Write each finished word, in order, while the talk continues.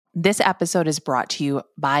This episode is brought to you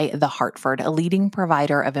by The Hartford, a leading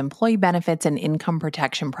provider of employee benefits and income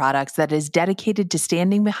protection products that is dedicated to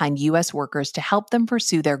standing behind U.S. workers to help them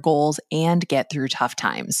pursue their goals and get through tough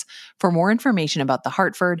times. For more information about The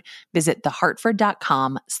Hartford, visit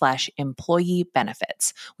thehartford.com/employee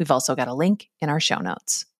benefits. We've also got a link in our show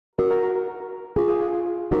notes.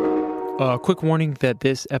 A quick warning that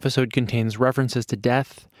this episode contains references to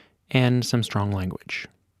death and some strong language.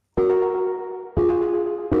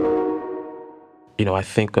 I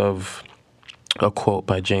think of a quote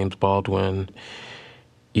by James Baldwin.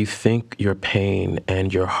 You think your pain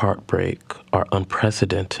and your heartbreak are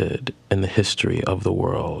unprecedented in the history of the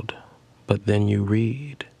world, but then you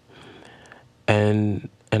read. And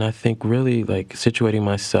I think really like situating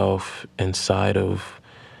myself inside of,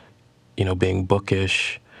 being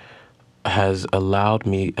bookish has allowed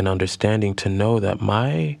me an understanding to know that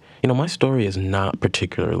my story is not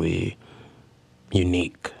particularly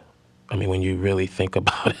unique. I mean, when you really think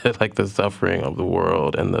about it, like the suffering of the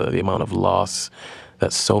world and the amount of loss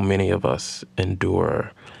that so many of us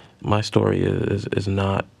endure, my story is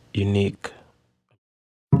not unique.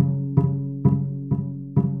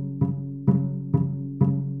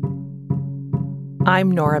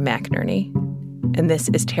 I'm Nora McInerney, and this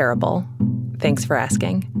is Terrible. Thanks for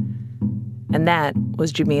asking. And that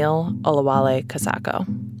was Jamil Olawale Kasako.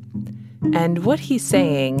 And what he's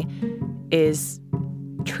saying is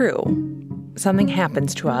true. Something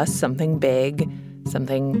happens to us, something big,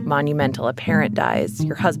 something monumental. A parent dies,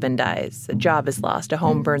 your husband dies, a job is lost, a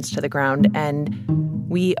home burns to the ground, and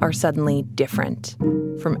we are suddenly different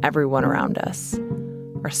from everyone around us.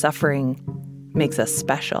 Our suffering makes us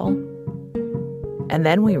special. And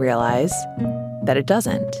then we realize that it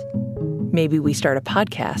doesn't. Maybe we start a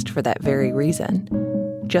podcast for that very reason,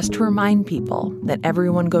 just to remind people that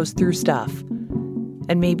everyone goes through stuff.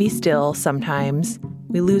 And maybe still, sometimes,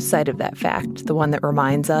 we lose sight of that fact, the one that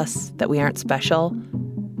reminds us that we aren't special.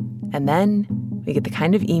 And then we get the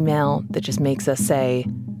kind of email that just makes us say,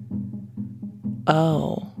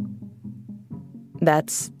 oh.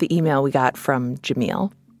 That's the email we got from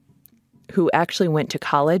Jamil, who actually went to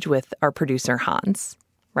college with our producer, Hans.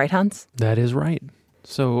 Right, Hans? That is right.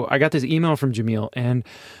 So I got this email from Jamil, and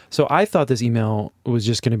so I thought this email was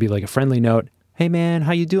just going to be like a friendly note. Hey, man,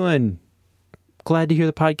 how you doing? Glad to hear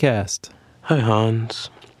the podcast. Hi, Hans.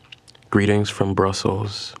 Greetings from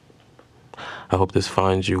Brussels. I hope this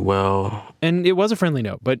finds you well. And it was a friendly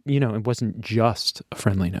note, but, it wasn't just a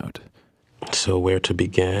friendly note. So where to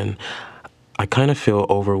begin? I kind of feel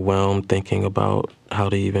overwhelmed thinking about how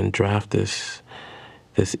to even draft this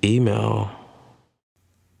email.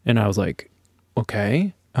 And I was like,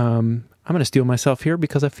 okay, I'm going to steel myself here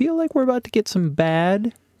because I feel like we're about to get some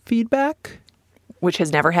bad feedback. Which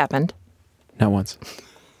has never happened. Not once.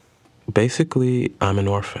 Basically, I'm an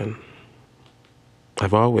orphan.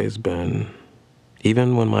 I've always been.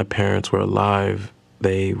 Even when my parents were alive,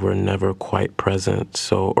 they were never quite present.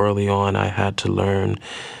 So early on, I had to learn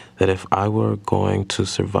that if I were going to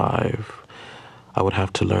survive, I would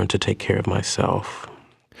have to learn to take care of myself.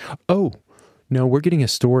 Oh, no, we're getting a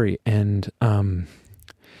story. And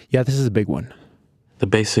this is a big one. The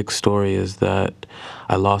basic story is that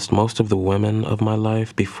I lost most of the women of my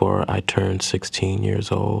life before I turned 16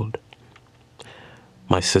 years old.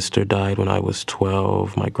 My sister died when I was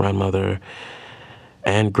 12. My grandmother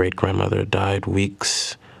and great-grandmother died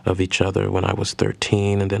weeks of each other when I was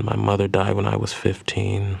 13, and then my mother died when I was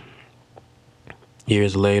 15.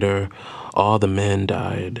 Years later, all the men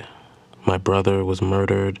died. My brother was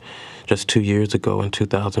murdered just 2 years ago in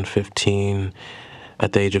 2015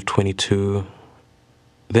 at the age of 22.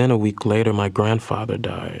 Then a week later, my grandfather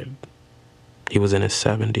died. He was in his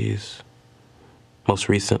 70s. Most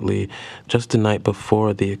recently, just the night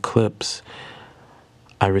before the eclipse,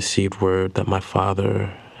 I received word that my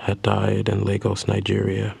father had died in Lagos,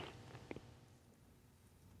 Nigeria.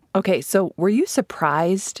 Okay, so were you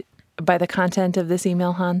surprised by the content of this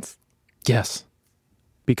email, Hans? Yes,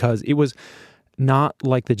 because it was not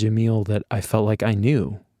like the Jamil that I felt like I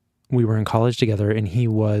knew. We were in college together, and he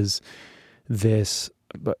was this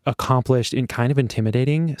accomplished and kind of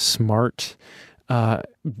intimidating, smart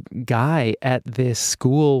guy at this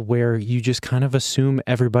school where you just kind of assume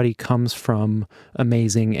everybody comes from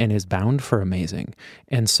amazing and is bound for amazing.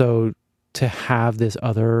 And so to have this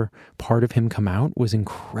other part of him come out was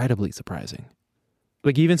incredibly surprising.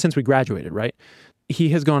 Like even since we graduated, right? He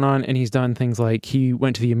has gone on and he's done things like he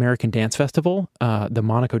went to the American Dance Festival, the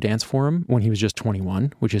Monaco Dance Forum, when he was just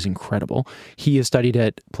 21, which is incredible. He has studied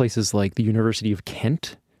at places like the University of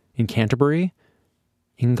Kent in Canterbury,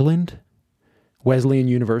 England, Wesleyan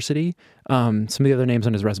University, some of the other names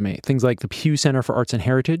on his resume, things like the Pew Center for Arts and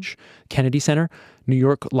Heritage, Kennedy Center, New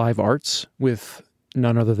York Live Arts with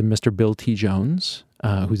none other than Mr. Bill T. Jones,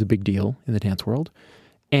 who's a big deal in the dance world.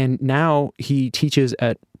 And now he teaches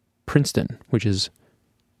at Princeton, which is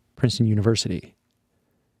Princeton University.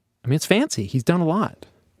 I mean, it's fancy. He's done a lot.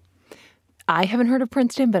 I haven't heard of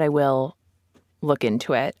Princeton, but I will look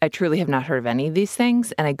into it. I truly have not heard of any of these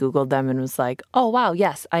things. And I Googled them and was like, oh, wow,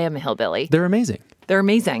 yes, I am a hillbilly. They're amazing. They're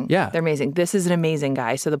amazing. Yeah. They're amazing. This is an amazing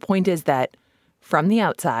guy. So the point is that from the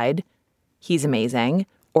outside, he's amazing,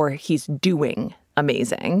 or he's doing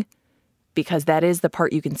amazing, because that is the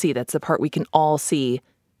part you can see. That's the part we can all see,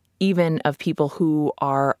 even of people who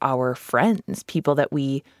are our friends, people that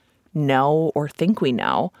we know or think we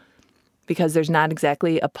know, because there's not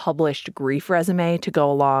exactly a published grief resume to go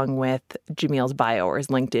along with Jamil's bio or his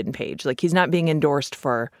LinkedIn page. Like, he's not being endorsed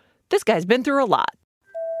for, this guy's been through a lot.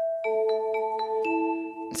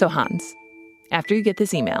 So Hans, after you get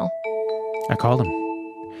this email, I called him.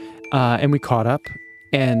 And we caught up.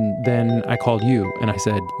 And then I called you and I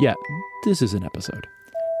said, yeah, this is an episode.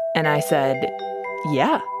 and I said,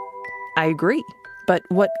 yeah, I agree. But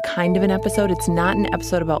what kind of an episode? It's not an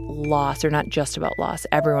episode about loss, or not just about loss.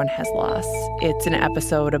 Everyone has loss. It's an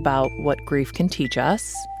episode about what grief can teach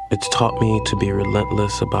us. It's taught me to be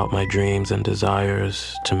relentless about my dreams and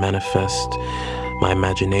desires, to manifest my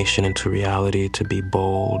imagination into reality, to be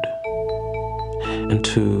bold, and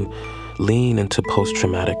to lean into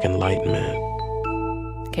post-traumatic enlightenment.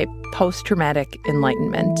 Okay, post-traumatic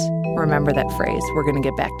enlightenment. Remember that phrase. We're going to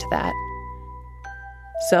get back to that.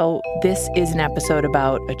 So this is an episode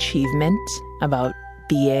about achievement, about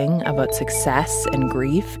being, about success and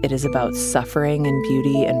grief. It is about suffering and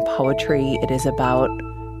beauty and poetry. It is about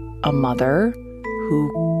a mother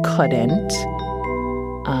who couldn't,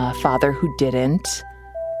 a father who didn't,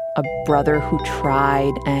 a brother who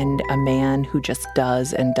tried, and a man who just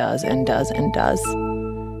does and does and does and does.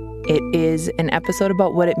 It is an episode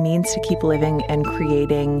about what it means to keep living and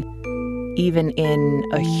creating, even in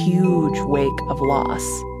a huge wake of loss.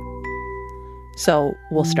 So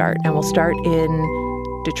we'll start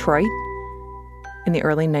in Detroit in the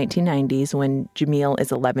early 1990s when Jamil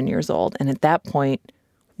is 11 years old. And at that point,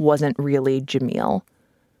 wasn't really Jamil.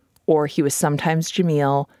 Or he was sometimes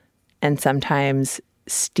Jamil and sometimes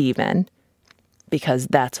Stephen, because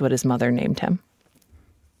that's what his mother named him.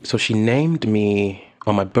 So she named me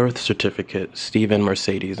on my birth certificate, Stephen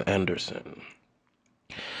Mercedes Anderson.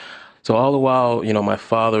 So all the while, my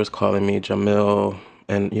father's calling me Jamil,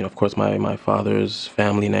 and, of course, my father's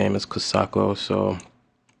family name is Kasako. So,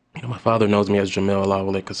 my father knows me as Jamil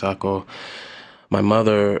Olawale Kasako. My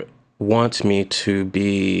mother wants me to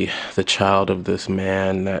be the child of this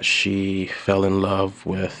man that she fell in love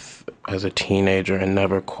with as a teenager and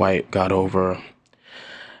never quite got over.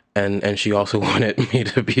 And she also wanted me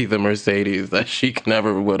to be the Mercedes that she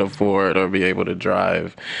never would afford or be able to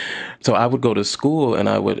drive. So I would go to school and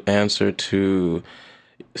I would answer to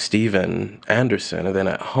Stephen Anderson. And then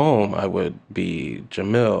at home, I would be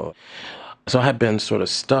Jamil. So I had been sort of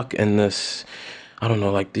stuck in this,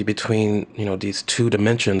 between, these two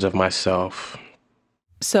dimensions of myself.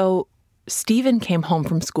 So Stephen came home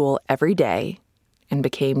from school every day and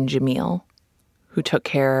became Jamil, who took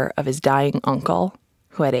care of his dying uncle,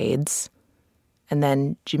 who had AIDS. And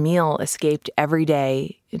then Jamil escaped every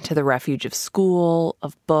day into the refuge of school,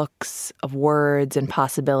 of books, of words and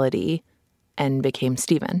possibility, and became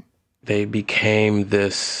Stephen. They became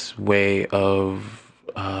this way of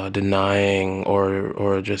denying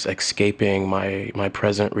or just escaping my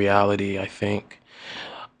present reality, I think.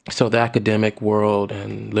 So the academic world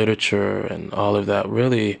and literature and all of that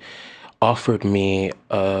really offered me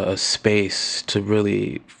a space to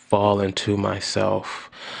really fall into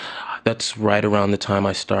myself. That's right around the time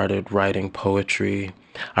I started writing poetry.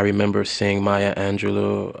 I remember seeing Maya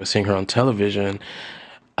Angelou, seeing her on television,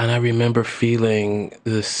 and I remember feeling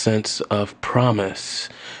this sense of promise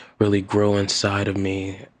really grow inside of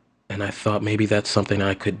me. And I thought maybe that's something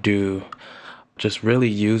I could do, just really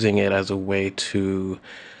using it as a way to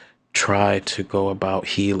try to go about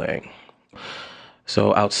healing.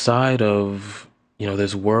 So outside of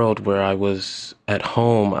this world where I was at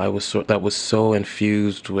home, that was so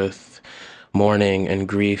infused with mourning and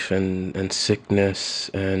grief and sickness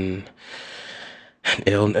and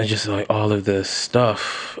illness, just like all of this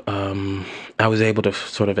stuff. I was able to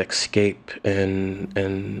sort of escape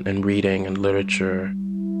in reading and literature.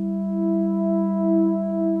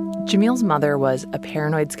 Jamil's mother was a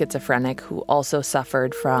paranoid schizophrenic who also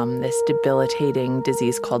suffered from this debilitating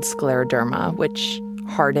disease called scleroderma, which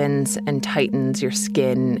hardens and tightens your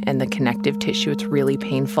skin and the connective tissue. It's really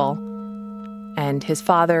painful. and his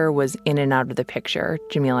father was in and out of the picture.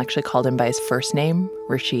 Jamil actually called him by his first name,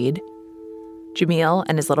 Rashid. Jamil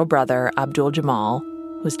and his little brother, Abdul Jamal,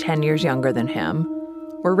 who was 10 years younger than him,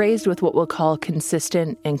 were raised with what we'll call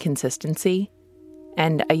consistent inconsistency.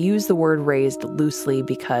 And I use the word raised loosely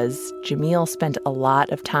because Jamil spent a lot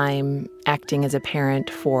of time acting as a parent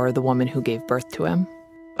for the woman who gave birth to him.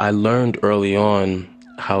 I learned early on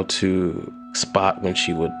how to spot when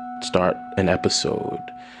she would start an episode.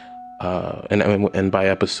 And by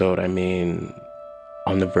episode, I mean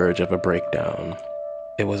on the verge of a breakdown.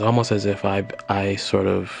 It was almost as if I sort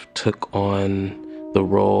of took on the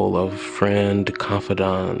role of friend,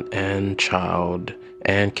 confidant, and child,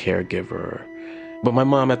 and caregiver. But my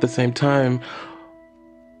mom, at the same time,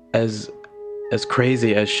 as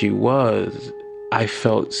crazy as she was, I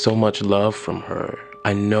felt so much love from her.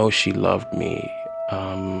 I know she loved me.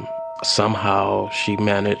 Somehow she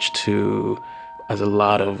managed to, as a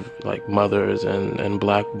lot of like mothers and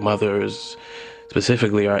Black mothers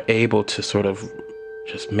specifically are able to sort of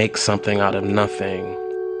just make something out of nothing.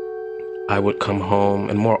 I would come home,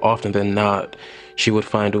 and more often than not, she would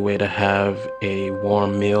find a way to have a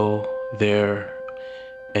warm meal there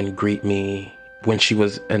and greet me when she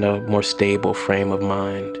was in a more stable frame of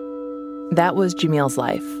mind. That was Jamil's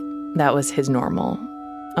life. That was his normal.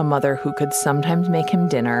 A mother who could sometimes make him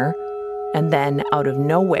dinner and then, out of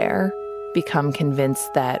nowhere, become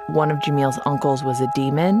convinced that one of Jamil's uncles was a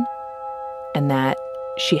demon and that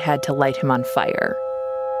she had to light him on fire.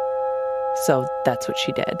 So that's what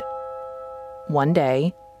she did. One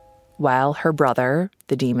day, while her brother,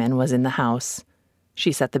 the demon, was in the house,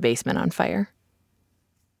 she set the basement on fire.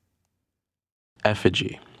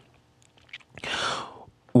 Effigy.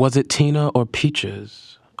 Was it Tina or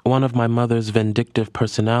Peaches, one of my mother's vindictive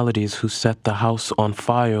personalities, who set the house on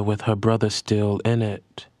fire with her brother still in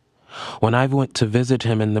it? When I went to visit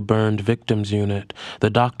him in the burned victims unit, the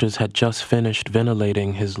doctors had just finished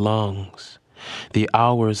ventilating his lungs. The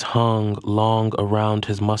hours hung long around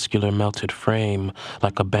his muscular melted frame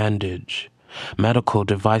like a bandage. Medical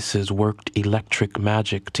devices worked electric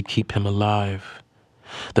magic to keep him alive.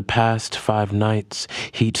 The past 5 nights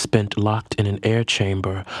he'd spent locked in an air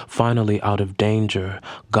chamber, finally out of danger.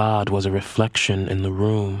 God was a reflection in the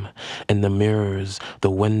room, in the mirrors,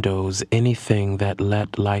 the windows, anything that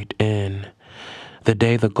let light in. The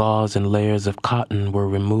day the gauze and layers of cotton were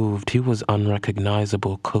removed, he was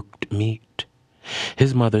unrecognizable cooked meat.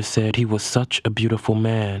 His mother said he was such a beautiful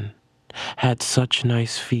man, had such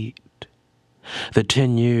nice feet. The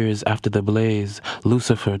 10 years after the blaze,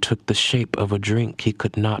 Lucifer took the shape of a drink he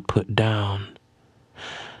could not put down.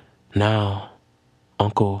 Now,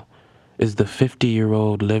 Uncle is the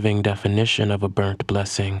 50-year-old living definition of a burnt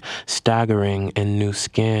blessing, staggering in new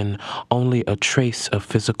skin. Only a trace of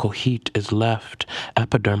physical heat is left.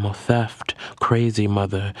 Epidermal theft. Crazy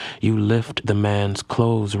mother, you lift the man's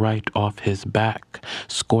clothes right off his back.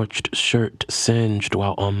 Scorched shirt singed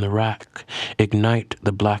while on the rack. Ignite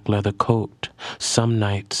the black leather coat. Some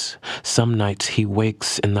nights he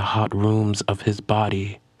wakes in the hot rooms of his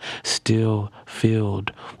body, still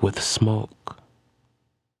filled with smoke.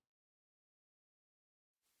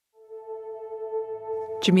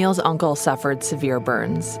 Jamil's uncle suffered severe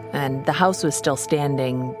burns, and the house was still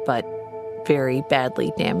standing, but very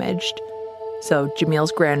badly damaged. So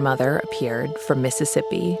Jamil's grandmother appeared from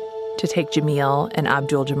Mississippi to take Jamil and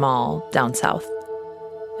Abdul Jamal down south.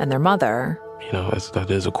 And their mother...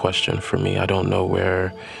 that is a question for me. I don't know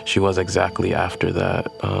where she was exactly after that.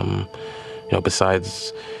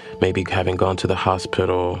 Besides maybe having gone to the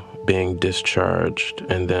hospital, being discharged,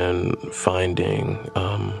 and then finding,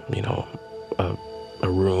 a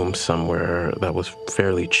room somewhere that was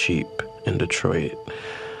fairly cheap in Detroit.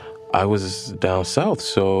 I was down south,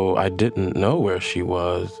 so I didn't know where she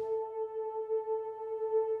was.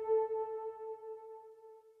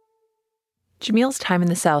 Jamil's time in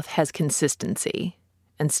the South has consistency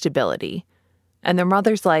and stability, and their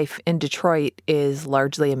mother's life in Detroit is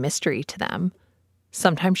largely a mystery to them.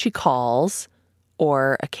 Sometimes she calls,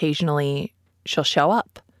 or occasionally she'll show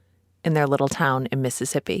up in their little town in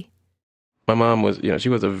Mississippi. My mom was, she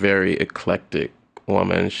was a very eclectic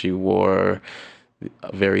woman. She wore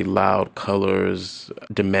very loud colors,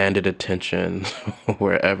 demanded attention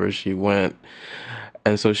wherever she went.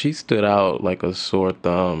 And so she stood out like a sore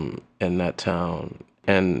thumb in that town.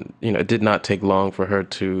 And, it did not take long for her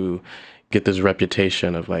to get this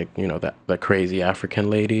reputation of that crazy African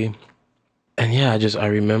lady. And yeah, I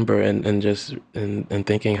remember and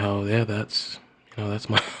thinking how, that's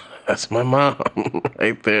my mom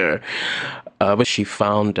right there. But she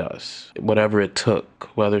found us, whatever it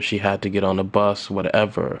took, whether she had to get on a bus,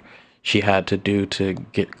 whatever. she had to do to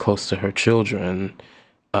get close to her children,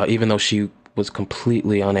 even though she was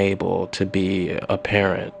completely unable to be a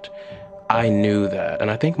parent. I knew that. And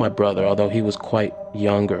I think my brother, although he was quite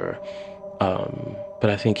younger, but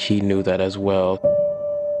I think he knew that as well.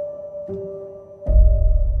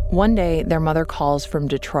 One day, their mother calls from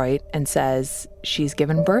Detroit and says she's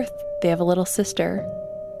given birth. They have a little sister.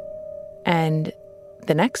 And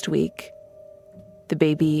the next week, the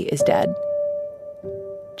baby is dead.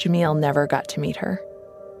 Jamil never got to meet her.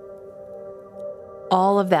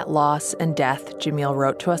 All of that loss and death Jamil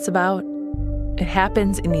wrote to us about, it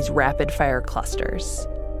happens in these rapid-fire clusters.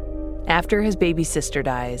 After his baby sister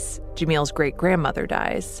dies, Jamil's great-grandmother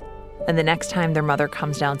dies. And the next time their mother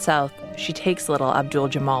comes down south, she takes little Abdul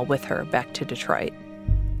Jamal with her back to Detroit.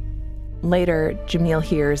 Later, Jamil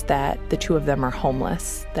hears that the two of them are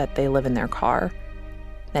homeless, that they live in their car.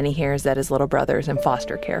 Then he hears that his little brother's in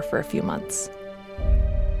foster care for a few months.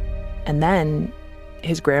 And then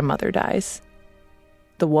his grandmother dies,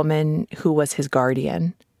 the woman who was his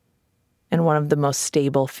guardian and one of the most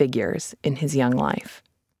stable figures in his young life.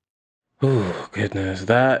 Oh, goodness.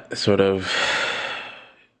 That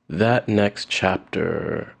next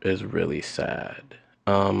chapter is really sad.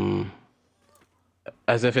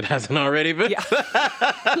 As if it hasn't already been. Yeah.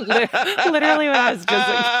 Literally when I was just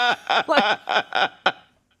like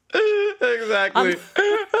exactly.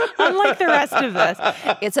 Unlike the rest of this,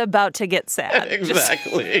 it's about to get sad.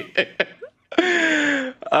 Exactly.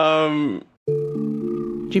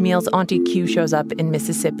 Jamil's Auntie Q shows up in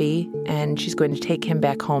Mississippi, and she's going to take him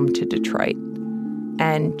back home to Detroit.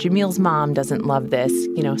 And Jamil's mom doesn't love this,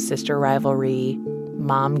 sister rivalry,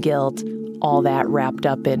 mom guilt, all that wrapped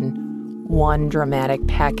up in one dramatic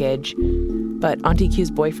package. But Auntie Q's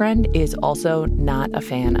boyfriend is also not a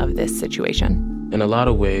fan of this situation. In a lot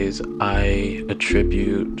of ways, I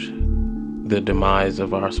attribute the demise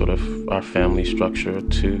of our family structure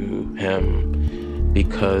to him,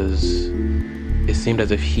 because it seemed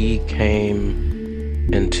as if he came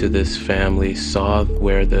into this family, saw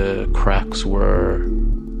where the cracks were,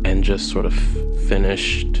 and just sort of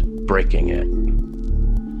finished breaking it.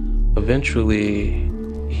 Eventually,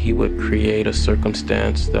 he would create a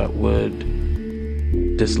circumstance that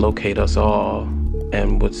would dislocate us all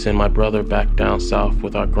and would send my brother back down south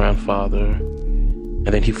with our grandfather. And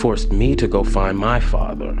then he forced me to go find my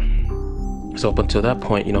father. So up until that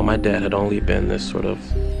point, my dad had only been this sort of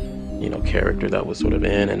character that was sort of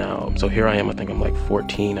in and out. So here I am, I think I'm like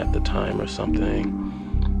 14 at the time or something.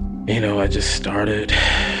 I just started,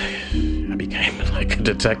 I became like a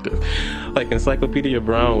detective. Like Encyclopedia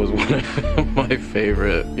Brown was one of my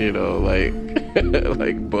favorite,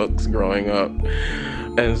 like books growing up.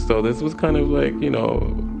 And so this was kind of like,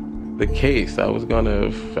 the case. I was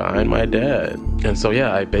gonna find my dad. And so,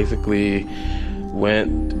 yeah, I basically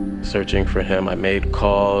went searching for him. I made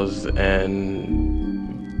calls and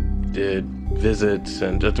did visits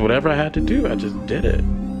and just whatever I had to do, I just did it.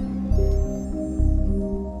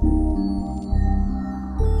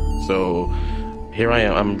 So here I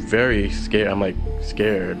am. I'm very scared. I'm like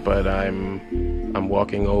scared, but I'm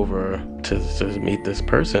walking over to meet this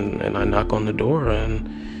person, and I knock on the door, and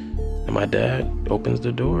my dad opens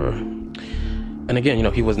the door. And again,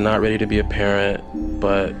 he was not ready to be a parent,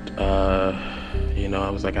 but I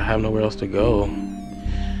was like, I have nowhere else to go.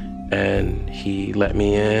 And he let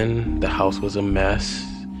me in. The house was a mess.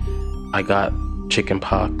 I got chicken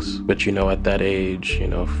pox, which, at that age,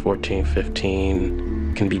 14,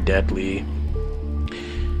 15, can be deadly.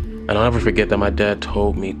 And I'll never forget that my dad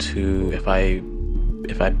told me to, if I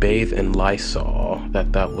bathe in Lysol,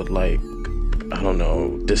 that would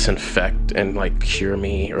disinfect and cure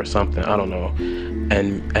me or something. I don't know.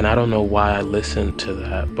 And I don't know why I listened to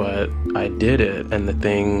that, but I did it, and the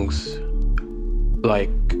things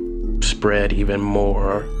spread even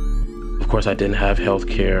more. Of course, I didn't have health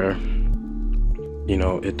care.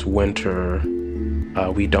 It's winter.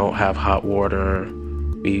 We don't have hot water.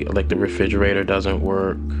 The refrigerator doesn't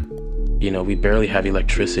work. We barely have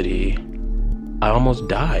electricity. I almost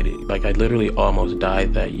died. I literally almost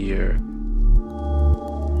died that year.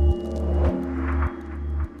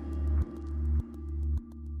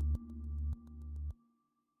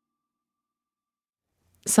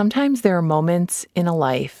 Sometimes there are moments in a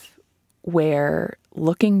life where,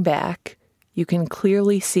 looking back, you can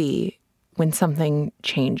clearly see when something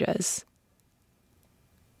changes.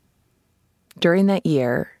 During that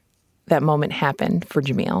year, that moment happened for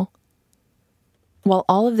Jamil. While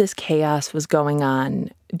all of this chaos was going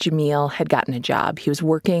on, Jamil had gotten a job. He was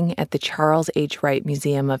working at the Charles H. Wright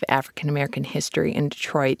Museum of African American History in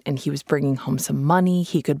Detroit, and he was bringing home some money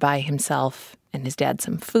he could buy himself and his dad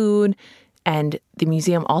some food, And the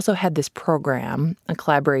museum also had this program, a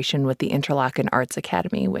collaboration with the Interlochen Arts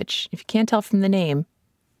Academy, which, if you can't tell from the name,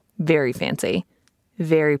 very fancy,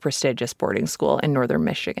 very prestigious boarding school in northern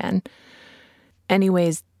Michigan.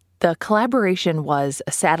 Anyways, the collaboration was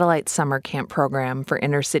a satellite summer camp program for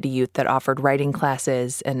inner city youth that offered writing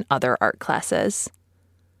classes and other art classes.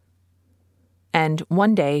 And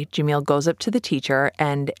one day, Jamil goes up to the teacher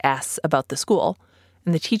and asks about the school.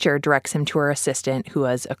 And the teacher directs him to her assistant, who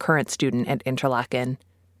was a current student at Interlochen.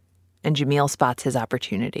 And Jamil spots his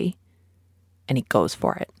opportunity, and he goes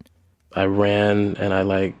for it. I ran, and I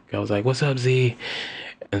was like, "What's up, Z?"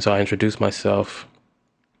 And so I introduced myself,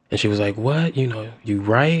 and she was like, "What? You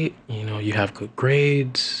write? You have good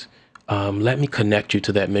grades. Let me connect you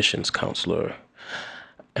to that admissions counselor."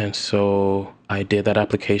 And so I did that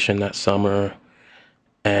application that summer,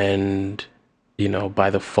 and, by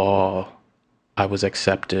the fall, I was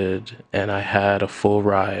accepted, and I had a full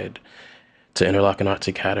ride to Interlochen Arts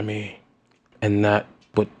Academy, and that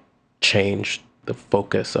would change the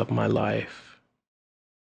focus of my life.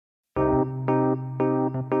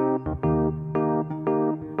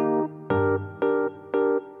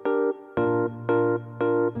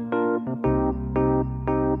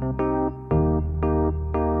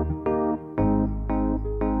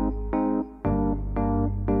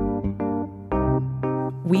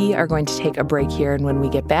 We are going to take a break here, and when we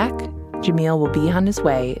get back, Jamil will be on his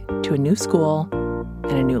way to a new school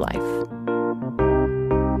and a new life.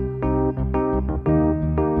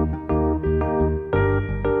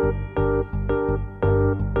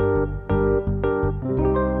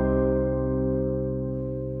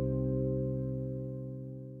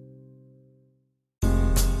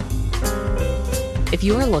 If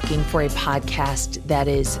you are looking for a podcast that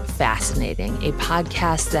is fascinating, a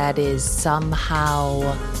podcast that is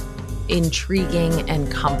somehow intriguing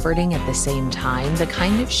and comforting at the same time, the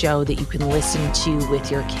kind of show that you can listen to with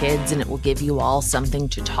your kids and it will give you all something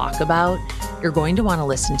to talk about, you're going to want to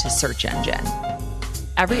listen to Search Engine.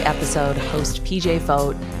 Every episode, host PJ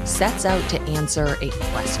Vogt sets out to answer a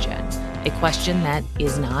question that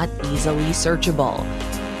is not easily searchable.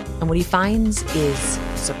 And what he finds is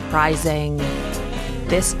surprising.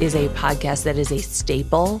 This is a podcast that is a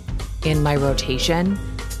staple in my rotation.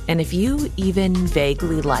 And if you even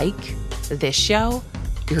vaguely like this show,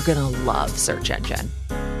 you're going to love Search Engine.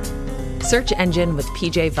 Search Engine with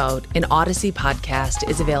PJ Vogt, an Odyssey podcast,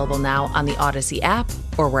 is available now on the Odyssey app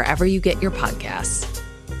or wherever you get your podcasts.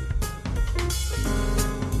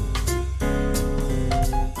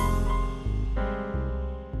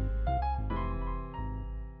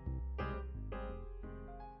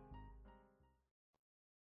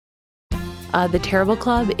 The Terrible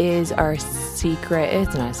Club is our secret.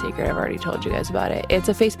 It's not a secret. I've already told you guys about it. It's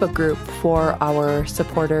a Facebook group for our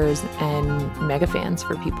supporters and mega fans,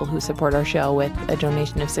 for people who support our show with a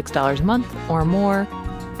donation of $6 a month or more.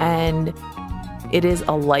 And it is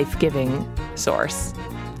a life-giving source.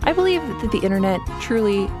 I believe that the internet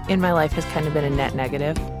truly, in my life, has kind of been a net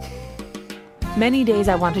negative. Many days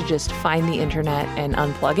I want to just find the internet and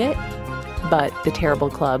unplug it. But the Terrible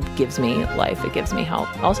Club gives me life. It gives me hope.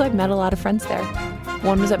 Also, I've met a lot of friends there.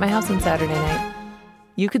 One was at my house on Saturday night.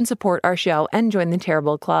 You can support our show and join the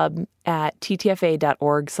Terrible Club at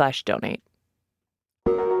ttfa.org/donate.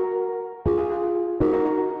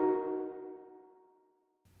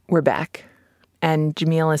 We're back, and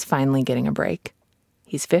Jamil is finally getting a break.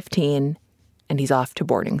 He's 15, and he's off to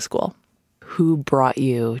boarding school. Who brought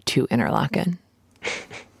you to Interlochen?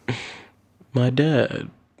 My dad.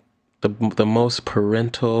 The most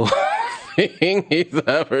parental thing he's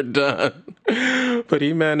ever done. But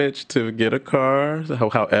he managed to get a car,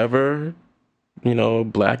 however,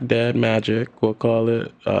 black dad magic, we'll call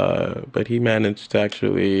it. But he managed to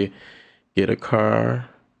actually get a car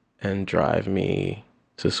and drive me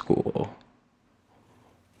to school.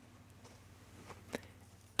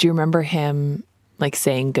 Do you remember him,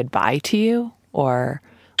 saying goodbye to you or,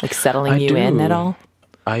 settling you in at all?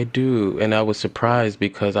 I do, and I was surprised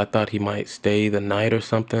because I thought he might stay the night or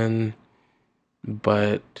something,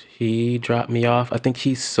 but he dropped me off. I think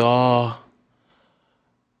he saw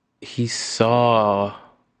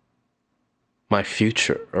my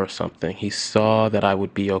future or something. He saw that I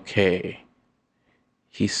would be okay.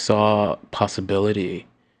 He saw possibility,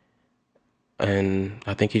 and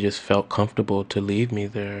I think he just felt comfortable to leave me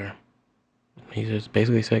there. He just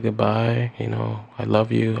basically said goodbye, I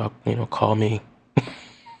love you, call me.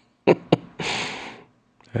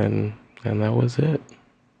 And that was it.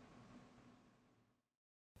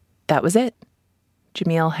 That was it.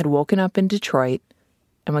 Jamil had woken up in Detroit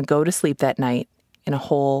and would go to sleep that night in a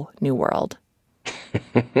whole new world.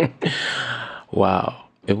 Wow.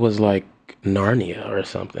 It was like Narnia or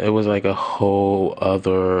something. It was like a whole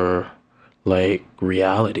other, like,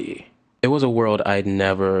 reality. It was a world I'd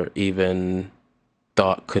never even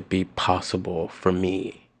thought could be possible for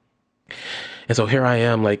me. And so here I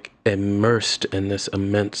am, like, immersed in this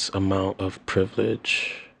immense amount of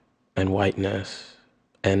privilege and whiteness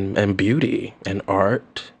and beauty and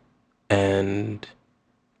art and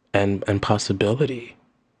possibility.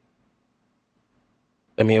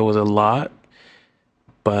 I mean, it was a lot,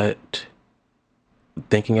 but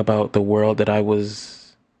thinking about the world that I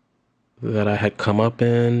had come up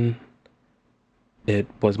in, it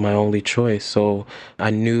was my only choice. So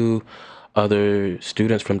I knew other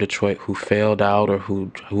students from Detroit who failed out or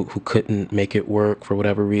who couldn't make it work for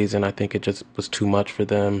whatever reason. I think it just was too much for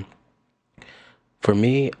them. For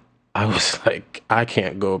me, I was like, I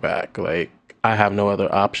can't go back. Like, I have no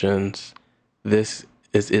other options. This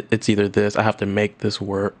is it. It's either this, I have to make this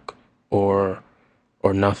work or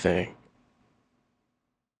nothing.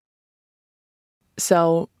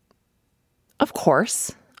 So, of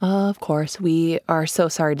course, we are so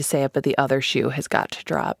sorry to say it, but the other shoe has got to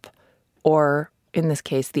drop. Or, in this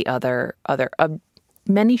case, the other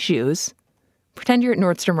many shoes. Pretend you're at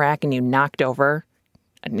Nordstrom Rack and you knocked over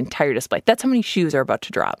an entire display. That's how many shoes are about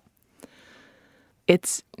to drop.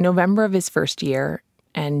 It's November of his first year,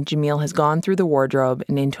 and Jamil has gone through the wardrobe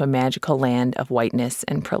and into a magical land of whiteness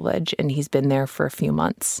and privilege, and he's been there for a few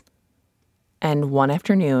months. And one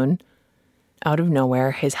afternoon, out of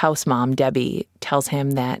nowhere, his house mom, Debbie, tells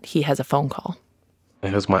him that he has a phone call.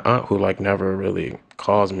 It was my aunt who, like, never really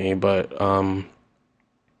calls me, but, and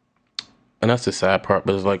that's the sad part,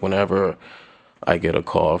 but it's like whenever I get a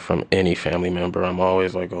call from any family member, I'm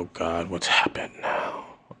always like, oh God, what's happened now?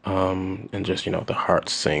 And just, the heart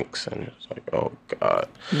sinks and it's like, oh God.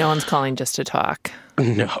 No one's calling just to talk.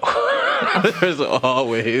 No. There's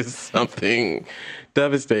always something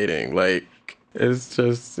devastating. Like, it's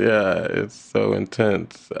just, yeah, it's so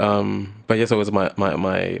intense. But yes, it was my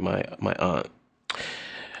aunt.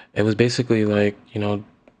 It was basically like,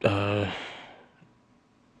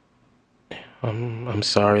 I'm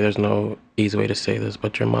sorry, there's no easy way to say this,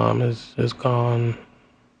 but your mom is gone.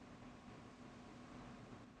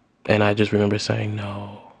 And I just remember saying,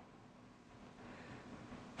 no.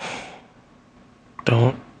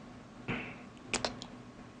 Don't.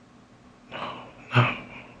 No.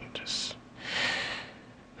 Just.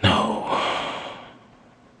 No.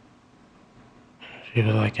 She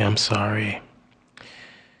was like, I'm sorry.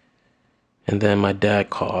 And then my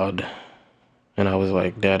dad called, and I was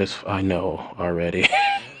like, I know already.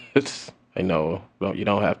 I know. No, you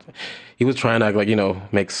don't have to. He was trying to act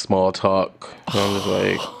like, make small talk. And I'm just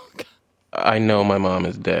like, I know my mom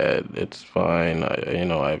is dead. It's fine.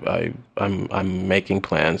 I'm making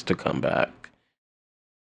plans to come back.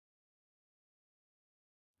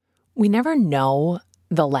 We never know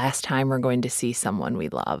the last time we're going to see someone we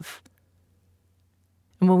love.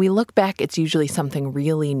 And when we look back, it's usually something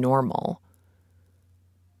really normal.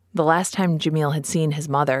 The last time Jamil had seen his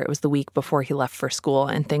mother, it was the week before he left for school,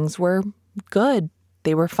 and things were good.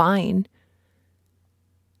 They were fine.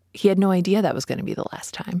 He had no idea that was going to be the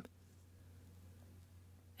last time.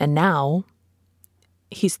 And now,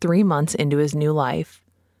 he's 3 months into his new life,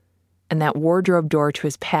 and that wardrobe door to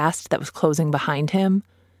his past that was closing behind him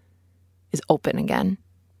is open again.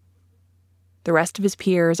 The rest of his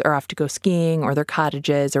peers are off to go skiing or their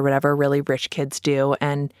cottages or whatever really rich kids do,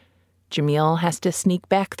 and Jamil has to sneak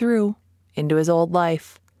back through into his old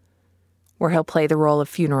life, where he'll play the role of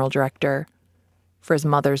funeral director for his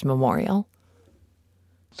mother's memorial.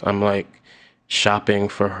 So I'm like shopping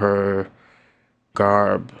for her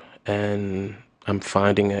garb, and I'm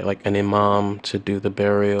finding it like an imam to do the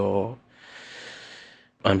burial.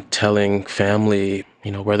 I'm telling family,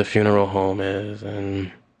 where the funeral home is,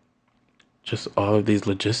 and just all of these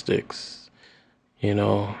logistics,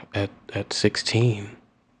 at 16.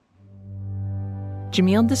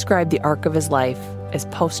 Jamil described the arc of his life as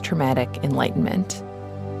post-traumatic enlightenment.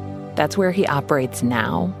 That's where he operates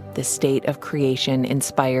now, this state of creation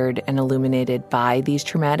inspired and illuminated by these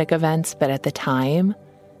traumatic events. But at the time,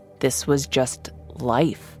 this was just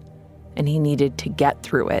life, and he needed to get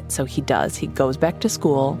through it. So he does. He goes back to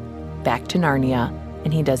school, back to Narnia,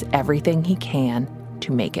 and he does everything he can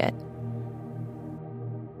to make it.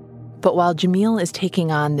 But while Jamil is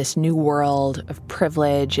taking on this new world of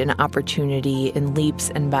privilege and opportunity in leaps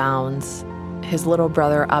and bounds, his little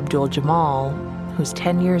brother Abdul Jamal, who's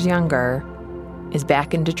 10 years younger, is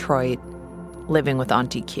back in Detroit, living with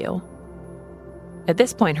Auntie Q. At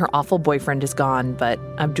this point, her awful boyfriend is gone, but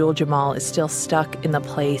Abdul Jamal is still stuck in the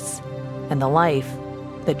place and the life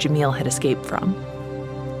that Jamil had escaped from.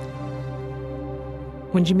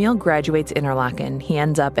 When Jamil graduates Interlochen, he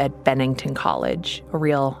ends up at Bennington College, a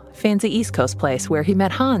real fancy East Coast place where he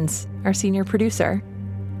met Hans, our senior producer.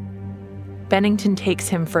 Bennington takes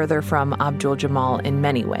him further from Abdul Jamal in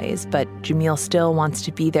many ways, but Jamil still wants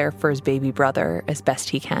to be there for his baby brother as best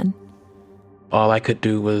he can. All I could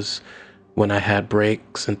do was, when I had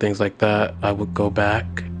breaks and things like that, I would go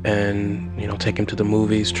back and, take him to the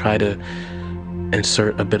movies, try to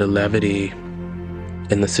insert a bit of levity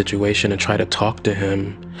in the situation and try to talk to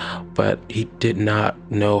him. But he did not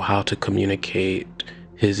know how to communicate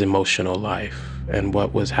his emotional life and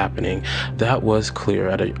what was happening. That was clear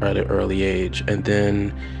at an early age. And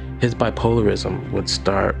then his bipolarism would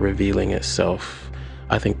start revealing itself,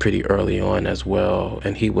 I think, pretty early on as well.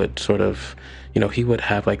 And he would sort of, he would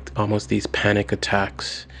have like almost these panic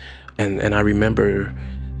attacks. And I remember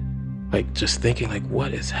just thinking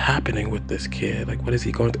what is happening with this kid? What is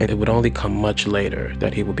he going through? And it would only come much later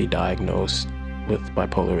that he would be diagnosed with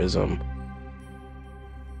bipolarism.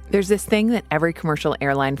 There's this thing that every commercial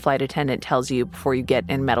airline flight attendant tells you before you get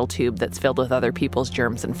in a metal tube that's filled with other people's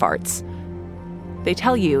germs and farts. They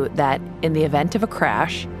tell you that in the event of a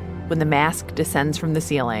crash, when the mask descends from the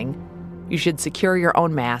ceiling, you should secure your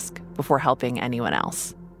own mask before helping anyone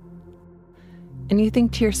else. And you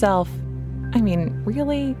think to yourself,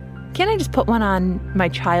 really? Can't I just put one on my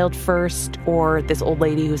child first, or this old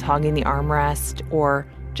lady who's hogging the armrest, or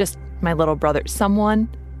just my little brother, someone,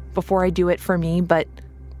 before I do it for me? But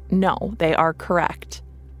no, they are correct.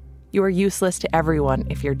 You are useless to everyone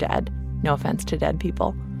if you're dead. No offense to dead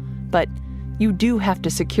people. But you do have to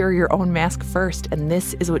secure your own mask first, and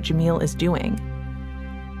this is what Jamil is doing.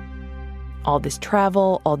 All this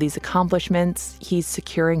travel, all these accomplishments, he's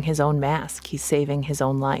securing his own mask. He's saving his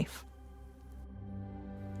own life.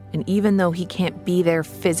 And even though he can't be there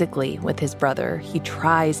physically with his brother, he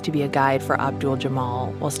tries to be a guide for Abdul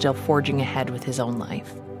Jamal while still forging ahead with his own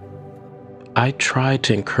life. I tried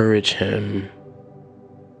to encourage him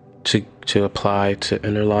to apply to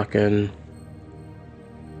Interlochen.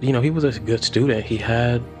 He was a good student. He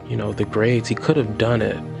had, the grades. He could have done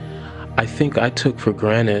it. I think I took for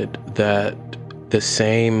granted that the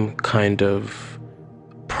same kind of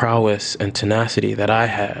prowess and tenacity that I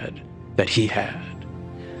had, that he had.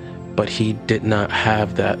 But he did not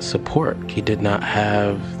have that support. He did not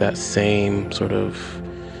have that same sort of,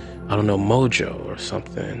 mojo or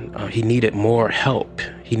something. He needed more help.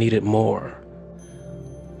 He needed more.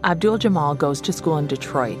 Abdul Jamal goes to school in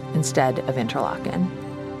Detroit instead of Interlochen.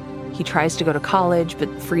 He tries to go to college, but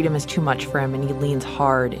freedom is too much for him and he leans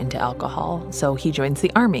hard into alcohol. So he joins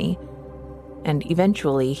the army. And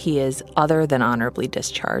eventually he is other than honorably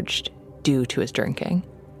discharged due to his drinking.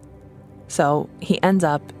 So he ends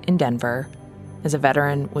up in Denver as a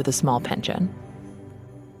veteran with a small pension.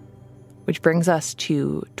 Which brings us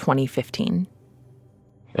to 2015.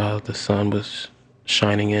 The sun was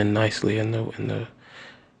shining in nicely in the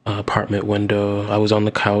apartment window. I was on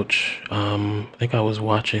the couch. I think I was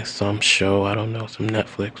watching some show. I don't know, some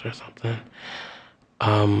Netflix or something.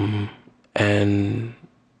 And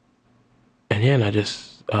I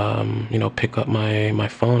just pick up my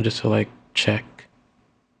phone just to check.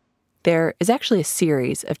 There is actually a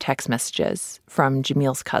series of text messages from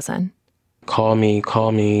Jamil's cousin. Call me.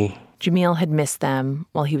 Jamil had missed them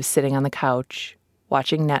while he was sitting on the couch,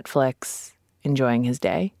 watching Netflix, enjoying his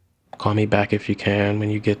day. Call me back if you can when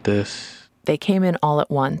you get this. They came in all at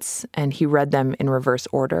once, and he read them in reverse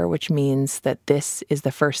order, which means that this is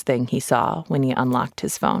the first thing he saw when he unlocked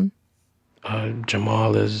his phone.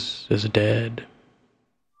 Jamal is dead.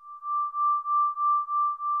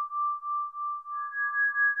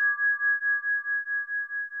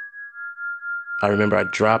 I remember I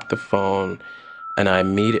dropped the phone and I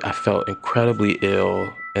felt incredibly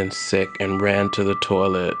ill and sick and ran to the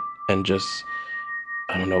toilet and just,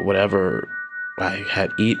 whatever I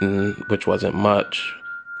had eaten, which wasn't much,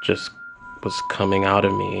 just was coming out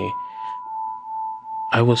of me.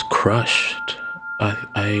 I was crushed.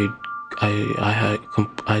 I'd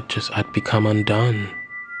become undone.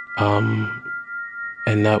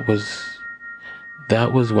 And that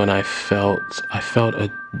was when I felt a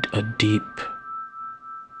deep,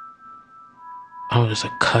 just a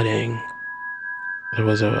cutting. There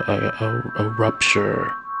was a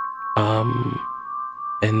rupture,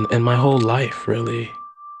 in my whole life, really.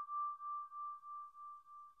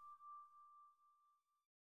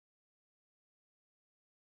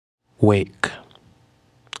 Wake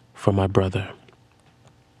for my brother.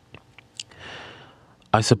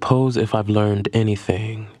 I suppose if I've learned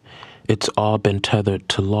anything, it's all been tethered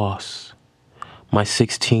to loss. My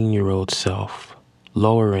 16-year-old self,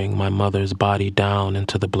 lowering my mother's body down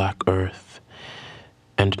into the black earth.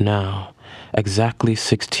 And now, Exactly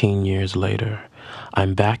 16 years later,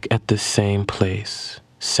 I'm back at the same place,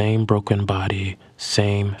 same broken body,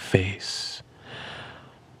 same face.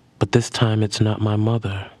 But this time it's not my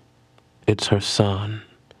mother, it's her son,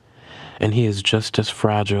 and he is just as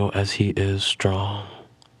fragile as he is strong.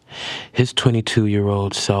 His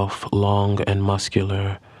 22-year-old self, long and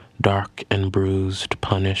muscular, dark and bruised,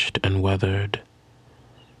 punished and weathered.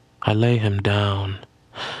 I lay him down.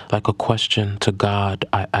 Like a question to God,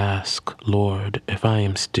 I ask, Lord, if I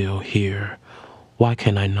am still here, why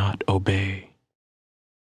can I not obey?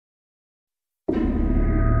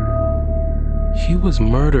 He was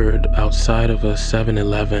murdered outside of a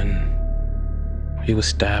 7-Eleven. He was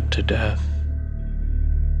stabbed to death.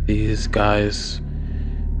 These guys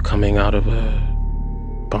coming out of a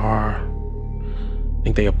bar, I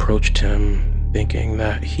think they approached him thinking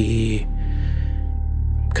that he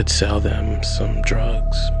could sell them some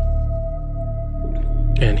drugs.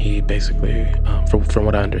 And he basically, from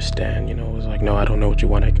what I understand, was like, no, I don't know what you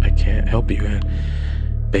want, I can't help you. And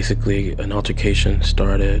basically an altercation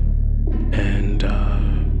started, and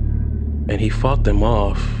he fought them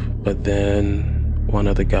off, but then one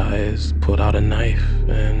of the guys pulled out a knife,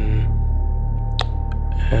 and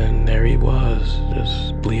there he was,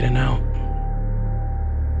 just bleeding out.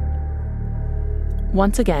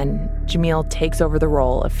 Once again, Jamil takes over the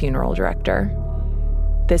role of funeral director,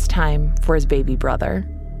 this time for his baby brother.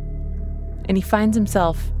 And he finds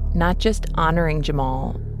himself not just honoring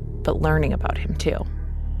Jamal, but learning about him too.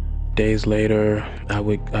 Days later, I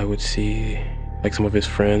would see, like, some of his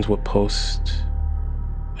friends would post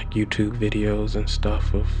like YouTube videos and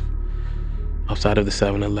stuff of outside of the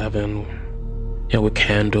 7-Eleven, with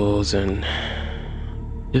candles, and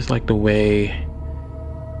just like the way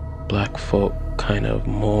Black folk kind of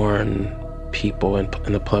mourn people in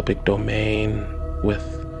the public domain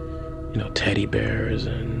with, teddy bears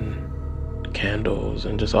and candles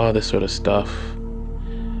and just all this sort of stuff.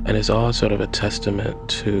 And it's all sort of a testament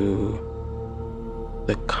to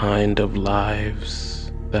the kind of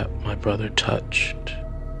lives that my brother touched.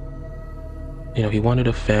 He wanted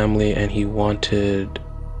a family, and he wanted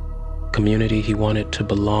community. He wanted to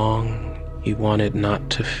belong. He wanted not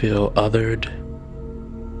to feel othered.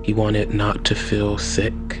 He wanted not to feel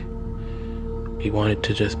sick. He wanted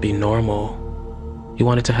to just be normal. He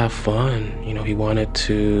wanted to have fun. He wanted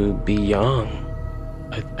to be young.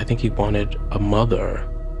 I think he wanted a mother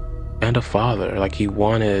and a father. Like, he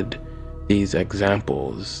wanted these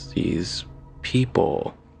examples, these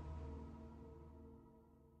people.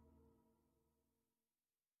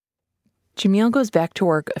 Jamil goes back to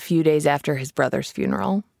work a few days after his brother's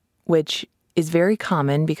funeral, which is very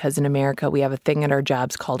common because in America we have a thing at our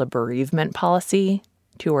jobs called a bereavement policy,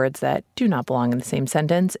 2 words that do not belong in the same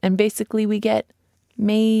sentence, and basically we get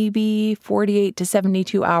maybe 48 to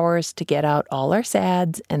 72 hours to get out all our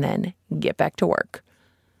sads and then get back to work,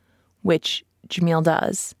 which Jamil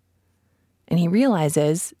does. And he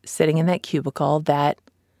realizes, sitting in that cubicle, that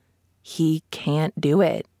he can't do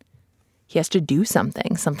it. He has to do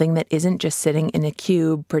something that isn't just sitting in a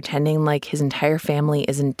cube pretending like his entire family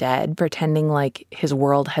isn't dead, pretending like his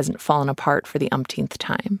world hasn't fallen apart for the umpteenth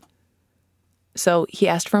time. So he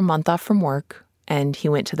asked for a month off from work, and he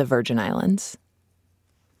went to the Virgin Islands.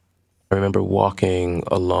 I remember walking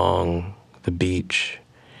along the beach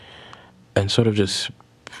and sort of just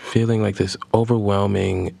feeling like this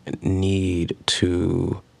overwhelming need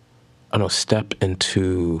to, step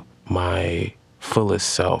into my fullest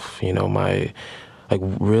self,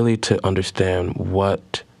 really to understand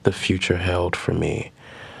what the future held for me.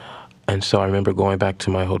 And so I remember going back to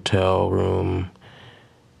my hotel room,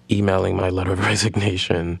 emailing my letter of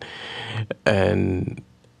resignation, and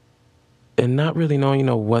not really knowing,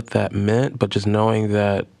 what that meant, but just knowing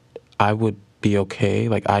that I would be okay.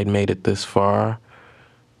 Like, I'd made it this far.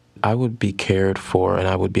 I would be cared for, and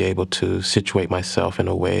I would be able to situate myself in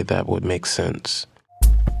a way that would make sense.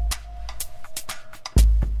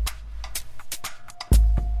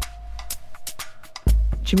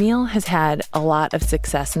 Jamil has had a lot of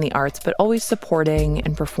success in the arts, but always supporting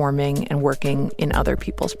and performing and working in other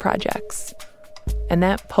people's projects. And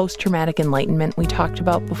that post-traumatic enlightenment we talked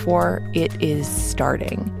about before, it is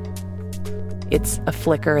starting. It's a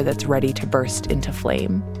flicker that's ready to burst into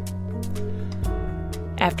flame.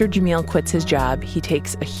 After Jamil quits his job, he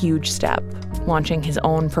takes a huge step, launching his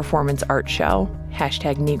own performance art show,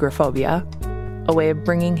 #Negrophobia, a way of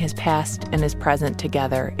bringing his past and his present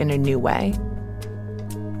together in a new way.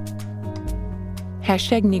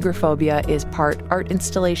 #Negrophobia is part art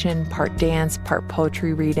installation, part dance, part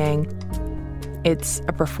poetry reading. It's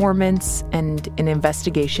a performance and an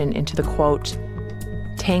investigation into the, quote,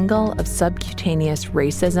 tangle of subcutaneous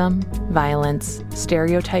racism, violence,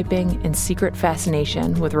 stereotyping, and secret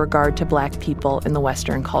fascination with regard to Black people in the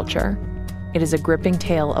Western culture. It is a gripping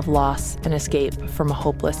tale of loss and escape from a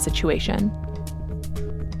hopeless situation.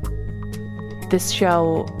 This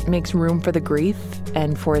show makes room for the grief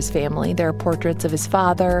and for his family. There are portraits of his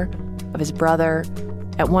father, of his brother.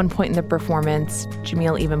 At one point in the performance,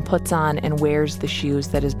 Jamil even puts on and wears the shoes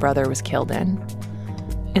that his brother was killed in.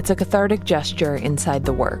 It's a cathartic gesture inside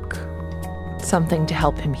the work, something to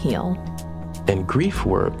help him heal. In grief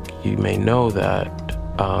work, you may know that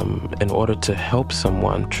in order to help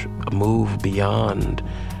someone move beyond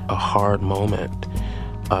a hard moment,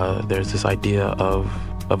 there's this idea of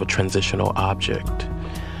a transitional object.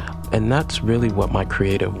 And that's really what my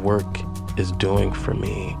creative work is doing for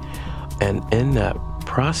me. And in that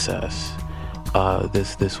process,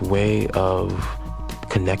 this way of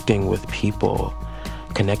connecting with people,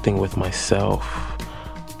 connecting with myself.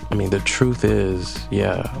 I mean, the truth is,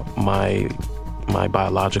 my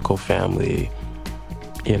biological family,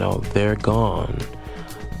 they're gone.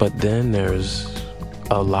 But then there's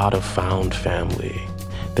a lot of found family.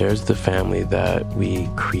 There's the family that we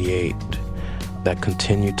create, that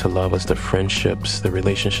continue to love us, the friendships, the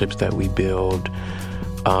relationships that we build.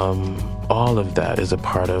 All of that is a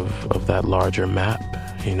part of that larger map,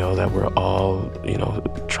 that we're all,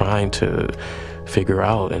 trying to figure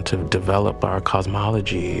out and to develop our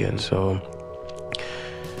cosmology. And so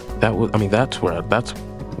that's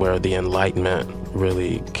where the enlightenment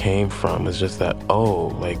really came from. It's just that,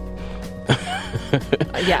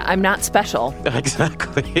 yeah, I'm not special.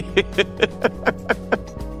 Exactly.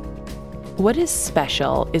 What is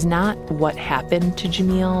special is not what happened to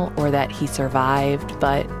Jamil or that he survived,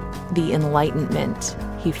 but the enlightenment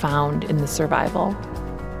he found in the survival.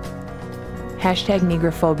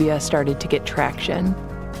 #Negrophobia started to get traction.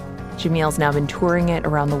 Jamil's now been touring it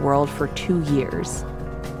around the world for 2 years,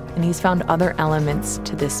 and he's found other elements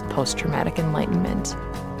to this post-traumatic enlightenment.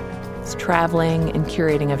 He's traveling and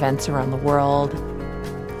curating events around the world,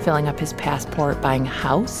 filling up his passport, buying a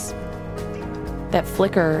house. That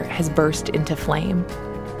flicker has burst into flame.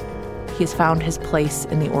 He has found his place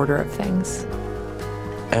in the order of things.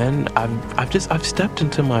 And I've stepped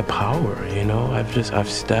into my power, I've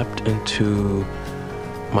stepped into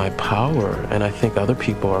my power, and I think other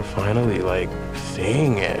people are finally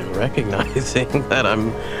seeing it, recognizing that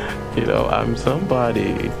I'm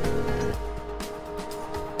somebody.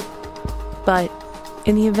 But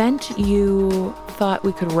in the event you thought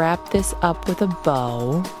we could wrap this up with a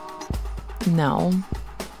bow, no.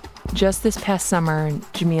 Just this past summer,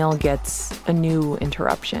 Jamil gets a new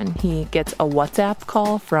interruption. He gets a WhatsApp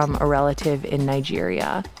call from a relative in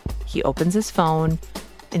Nigeria. He opens his phone,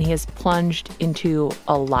 and he is plunged into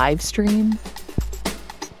a live stream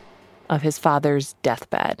of his father's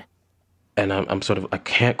deathbed. And I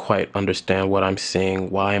can't quite understand what I'm seeing.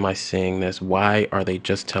 Why am I seeing this? Why are they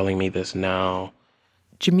just telling me this now?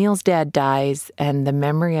 Jamil's dad dies, and the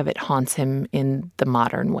memory of it haunts him in the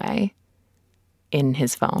modern way, in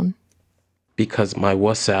his phone. Because my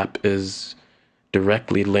WhatsApp is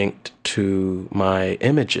directly linked to my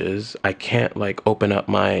images, I can't open up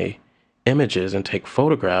my images and take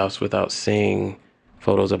photographs without seeing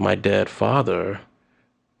photos of my dead father.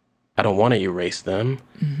 I don't want to erase them,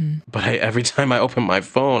 but every time I open my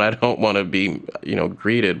phone, I don't want to be,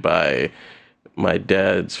 greeted by my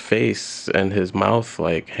dad's face and his mouth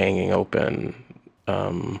hanging open.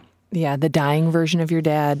 Yeah, the dying version of your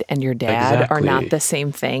dad and your dad are not the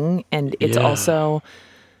same thing. And it's also,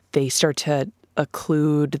 they start to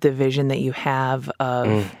occlude the vision that you have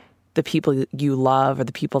of the people you love or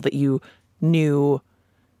the people that you knew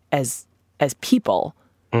as people.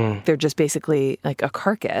 They're just basically a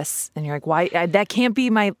carcass. And you're like, why? That can't be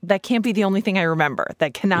the only thing I remember.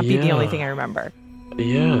 That cannot be the only thing I remember.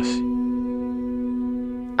 Yes.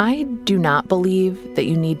 I do not believe that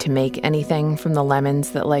you need to make anything from the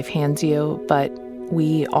lemons that life hands you, but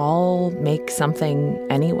we all make something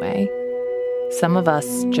anyway. Some of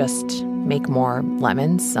us just make more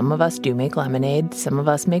lemons. Some of us do make lemonade. Some of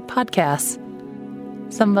us make podcasts.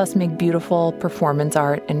 Some of us make beautiful performance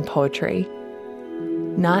art and poetry.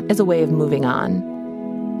 Not as a way of moving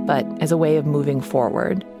on, but as a way of moving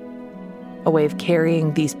forward. A way of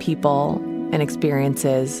carrying these people and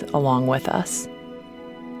experiences along with us.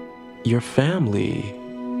 Your family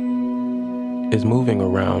is moving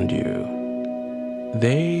around you.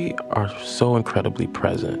 They are so incredibly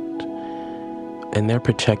present, and they're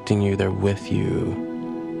protecting you, they're with you,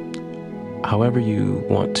 however you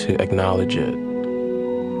want to acknowledge it.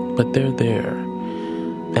 But they're there.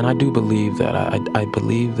 And I do believe that. I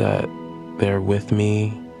believe that they're with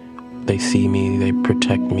me They see me, they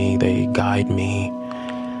protect me, they guide me,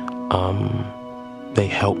 they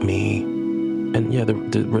help me. And yeah,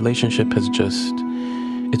 the relationship has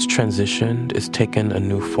it's transitioned, it's taken a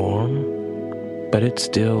new form, but it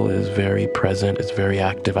still is very present, it's very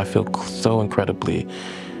active. I feel so incredibly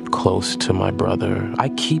close to my brother. I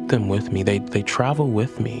keep them with me. They travel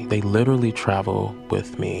with me. They literally travel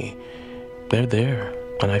with me. They're there,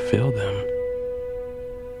 and I feel them.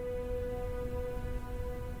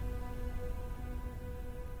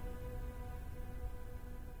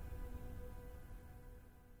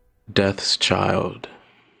 Death's Child.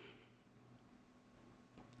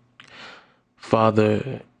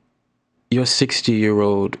 Father, your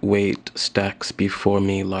 60-year-old weight stacks before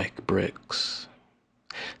me like bricks,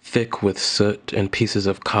 thick with soot and pieces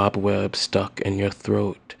of cobweb stuck in your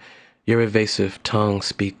throat. Your evasive tongue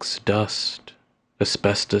speaks dust.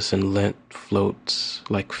 Asbestos and lint floats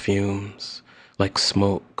like fumes, like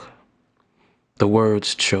smoke. The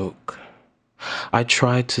words choke. I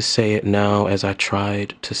tried to say it now as I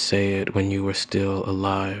tried to say it when you were still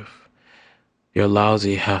alive. Your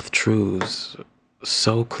lousy half-truths,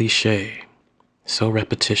 so cliché, so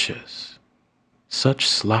repetitious. Such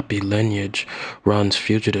sloppy lineage runs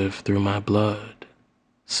fugitive through my blood.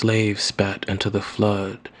 Slave spat into the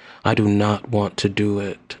flood. I do not want to do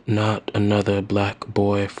it. Not another black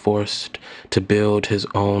boy forced to build his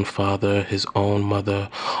own father, his own mother,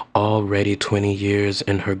 already 20 years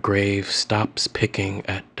in her grave, stops picking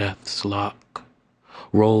at death's lock.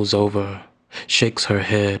 Rolls over, shakes her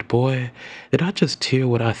head. Boy, did I just hear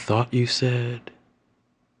what I thought you said?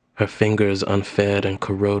 Her fingers unfed and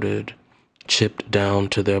corroded, chipped down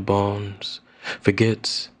to their bones,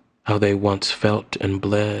 forgets how they once felt and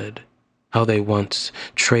bled, how they once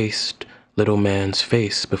traced little man's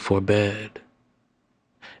face before bed.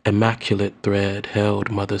 Immaculate thread held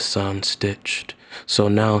mother's son stitched, so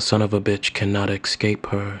now son of a bitch cannot escape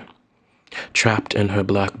her. Trapped in her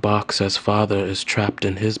black box as father is trapped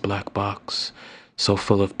in his black box, so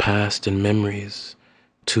full of past and memories,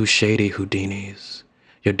 two shady Houdinis.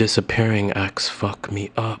 Your disappearing acts fuck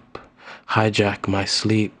me up, hijack my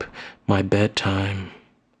sleep, my bedtime.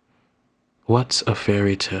 What's a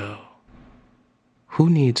fairy tale? Who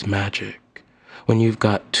needs magic when you've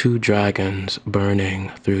got two dragons burning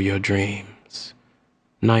through your dreams?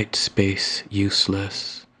 Night space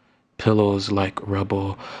useless, pillows like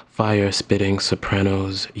rubble, fire-spitting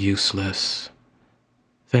sopranos useless.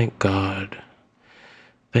 Thank God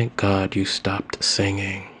you stopped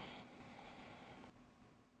singing.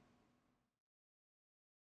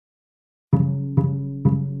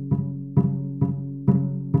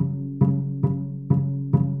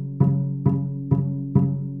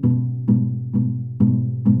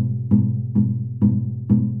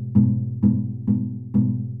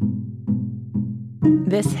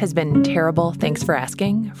 This has been Terrible, Thanks for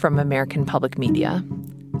Asking from American Public Media.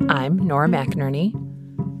 I'm Nora McInerney.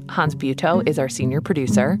 Hans Buetow is our senior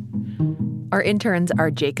producer. Our interns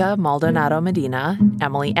are Jacob Maldonado Medina,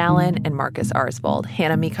 Emily Allen, and Marcus Arsvold.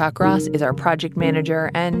 Hannah Meacock Ross is our project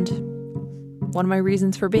manager and one of my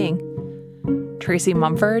reasons for being. Tracy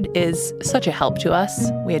Mumford is such a help to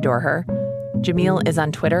us. We adore her. Jamil is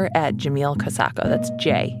on Twitter at Jamil Kosako. That's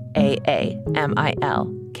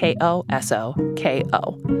JAAMIL.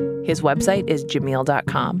 KOSOKO. His website is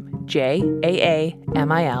jamil.com, JAAMIL.com.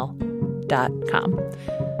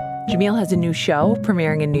 Jamil has a new show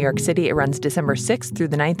premiering in New York City. It runs December 6th through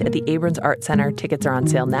the 9th at the Abrons Art Center. Tickets are on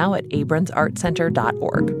sale now at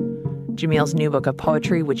abronsartcenter.org. Jamil's new book of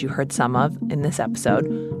poetry, which you heard some of in this episode,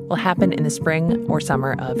 will happen in the spring or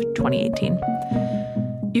summer of 2018.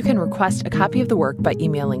 You can request a copy of the work by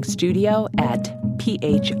emailing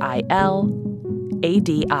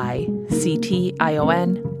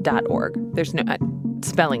studio@philadiction.org. There's no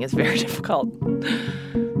spelling is very difficult.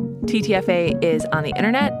 TTFA is on the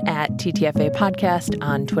internet at TTFA Podcast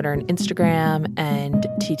on Twitter and Instagram, and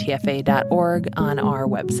ttfa.org on our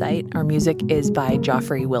website. Our music is by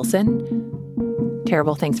Joffrey Wilson.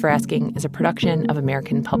 Terrible Thanks for Asking is a production of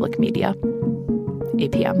American Public Media.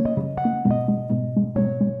 APM.